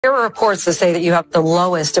There are reports that say that you have the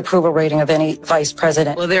lowest approval rating of any vice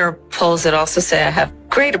president. Well, there are polls that also say I have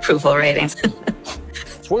great approval ratings.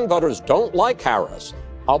 Swing voters don't like Harris.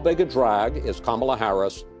 How big a drag is Kamala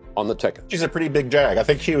Harris on the ticket? She's a pretty big drag. I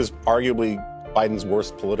think she was arguably Biden's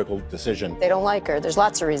worst political decision. They don't like her. There's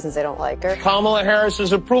lots of reasons they don't like her. Kamala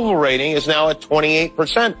Harris's approval rating is now at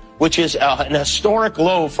 28%, which is an historic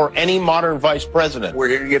low for any modern vice president. We're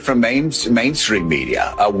hearing it from mainstream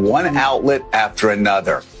media, one outlet after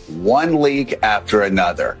another, one leak after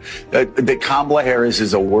another. That Kamala Harris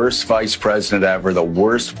is the worst vice president ever, the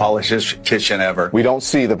worst politician ever. We don't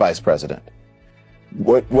see the vice president.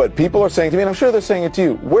 What people are saying to me, and I'm sure they're saying it to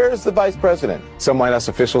you, where's the vice president? Some White House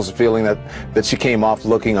officials are feeling that she came off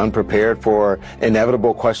looking unprepared for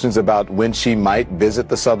inevitable questions about when she might visit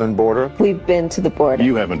the southern border. We've been to the border.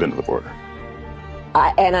 You haven't been to the border.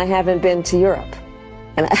 And I haven't been to Europe.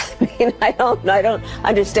 And I don't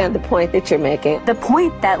understand the point that you're making. The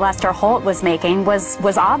point that Lester Holt was making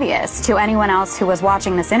was obvious to anyone else who was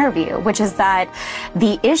watching this interview, which is that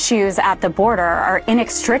the issues at the border are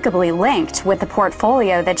inextricably linked with the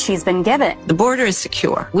portfolio that she's been given. The border is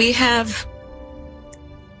secure. We have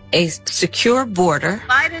a secure border.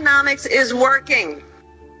 Bidenomics is working.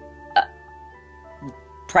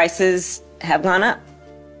 Prices have gone up.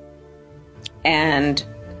 And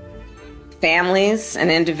families and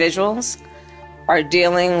individuals are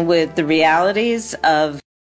dealing with the realities of